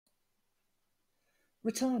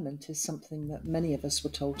Retirement is something that many of us were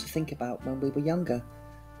told to think about when we were younger,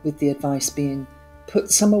 with the advice being, put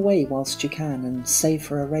some away whilst you can and save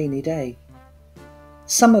for a rainy day.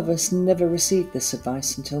 Some of us never received this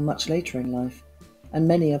advice until much later in life, and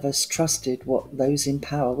many of us trusted what those in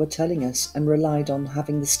power were telling us and relied on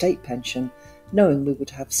having the state pension, knowing we would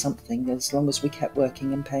have something as long as we kept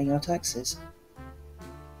working and paying our taxes.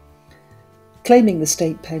 Claiming the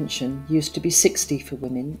state pension used to be 60 for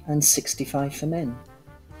women and 65 for men.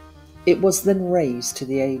 It was then raised to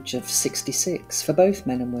the age of 66 for both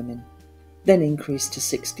men and women, then increased to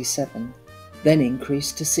 67, then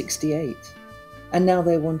increased to 68, and now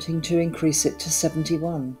they're wanting to increase it to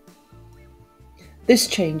 71. This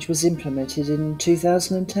change was implemented in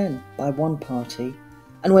 2010 by one party,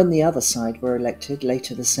 and when the other side were elected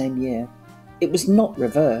later the same year, it was not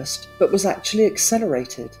reversed, but was actually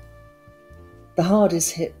accelerated. The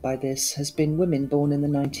hardest hit by this has been women born in the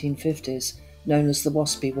 1950s, known as the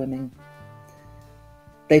WASPI women.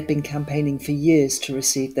 They've been campaigning for years to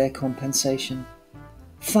receive their compensation.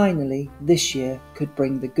 Finally, this year could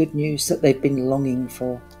bring the good news that they've been longing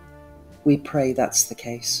for. We pray that's the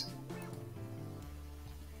case.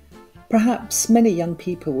 Perhaps many young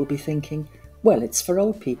people will be thinking, well, it's for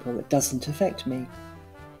old people, it doesn't affect me.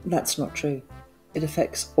 That's not true. It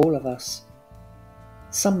affects all of us.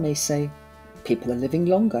 Some may say, people are living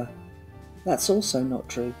longer. That's also not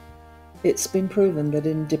true. It's been proven that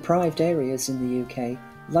in deprived areas in the UK,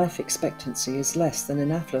 life expectancy is less than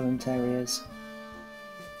in affluent areas.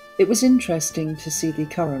 It was interesting to see the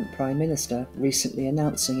current Prime Minister recently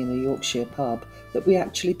announcing in a Yorkshire pub that we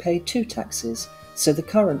actually pay two taxes, so the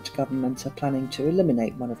current government are planning to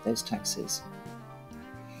eliminate one of those taxes.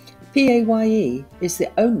 PAYE is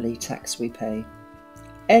the only tax we pay.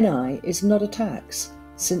 NI is not a tax,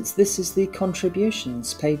 since this is the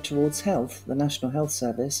contributions paid towards health, the National Health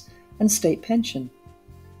Service, and state pension.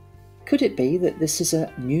 Could it be that this is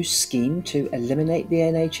a new scheme to eliminate the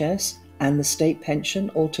NHS and the state pension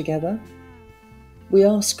altogether? We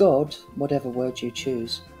ask God, whatever word you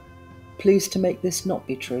choose, please to make this not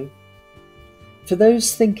be true. For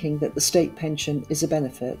those thinking that the state pension is a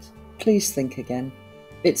benefit, please think again.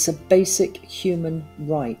 It's a basic human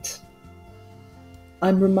right.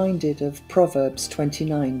 I'm reminded of Proverbs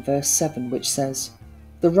 29 verse 7, which says,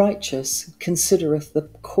 "The righteous considereth the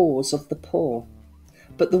cause of the poor,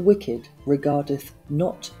 but the wicked regardeth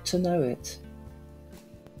not to know it."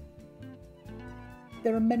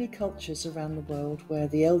 There are many cultures around the world where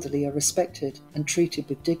the elderly are respected and treated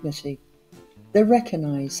with dignity. They're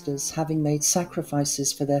recognised as having made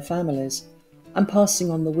sacrifices for their families and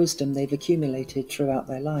passing on the wisdom they've accumulated throughout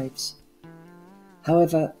their lives.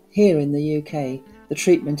 However, here in the UK, the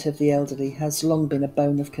treatment of the elderly has long been a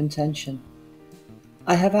bone of contention.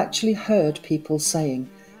 I have actually heard people saying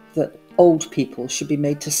that old people should be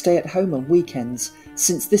made to stay at home on weekends,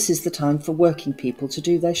 since this is the time for working people to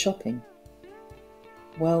do their shopping.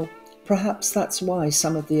 Well, perhaps that's why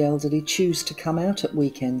some of the elderly choose to come out at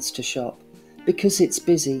weekends to shop, because it's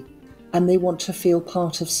busy and they want to feel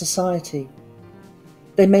part of society.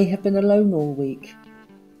 They may have been alone all week,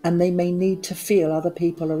 and they may need to feel other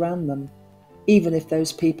people around them, even if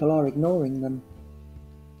those people are ignoring them.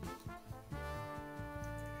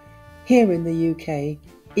 Here in the UK,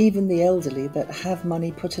 even the elderly that have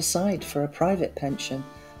money put aside for a private pension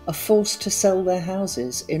are forced to sell their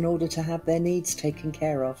houses in order to have their needs taken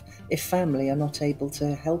care of if family are not able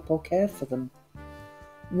to help or care for them.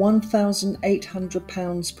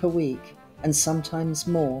 £1,800 per week, and sometimes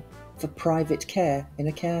more, for private care in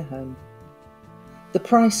a care home. The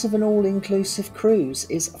price of an all-inclusive cruise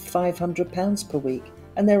is £500 per week,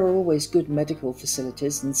 and there are always good medical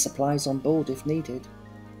facilities and supplies on board if needed.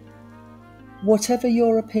 Whatever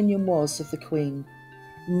your opinion was of the Queen,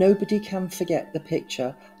 nobody can forget the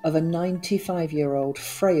picture of a 95-year-old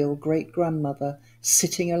frail great-grandmother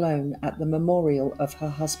sitting alone at the memorial of her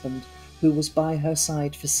husband, who was by her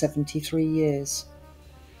side for 73 years.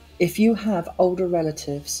 If you have older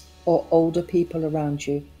relatives or older people around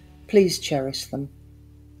you, please cherish them.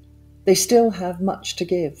 They still have much to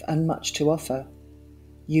give and much to offer.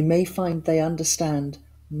 You may find they understand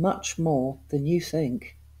much more than you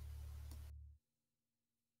think.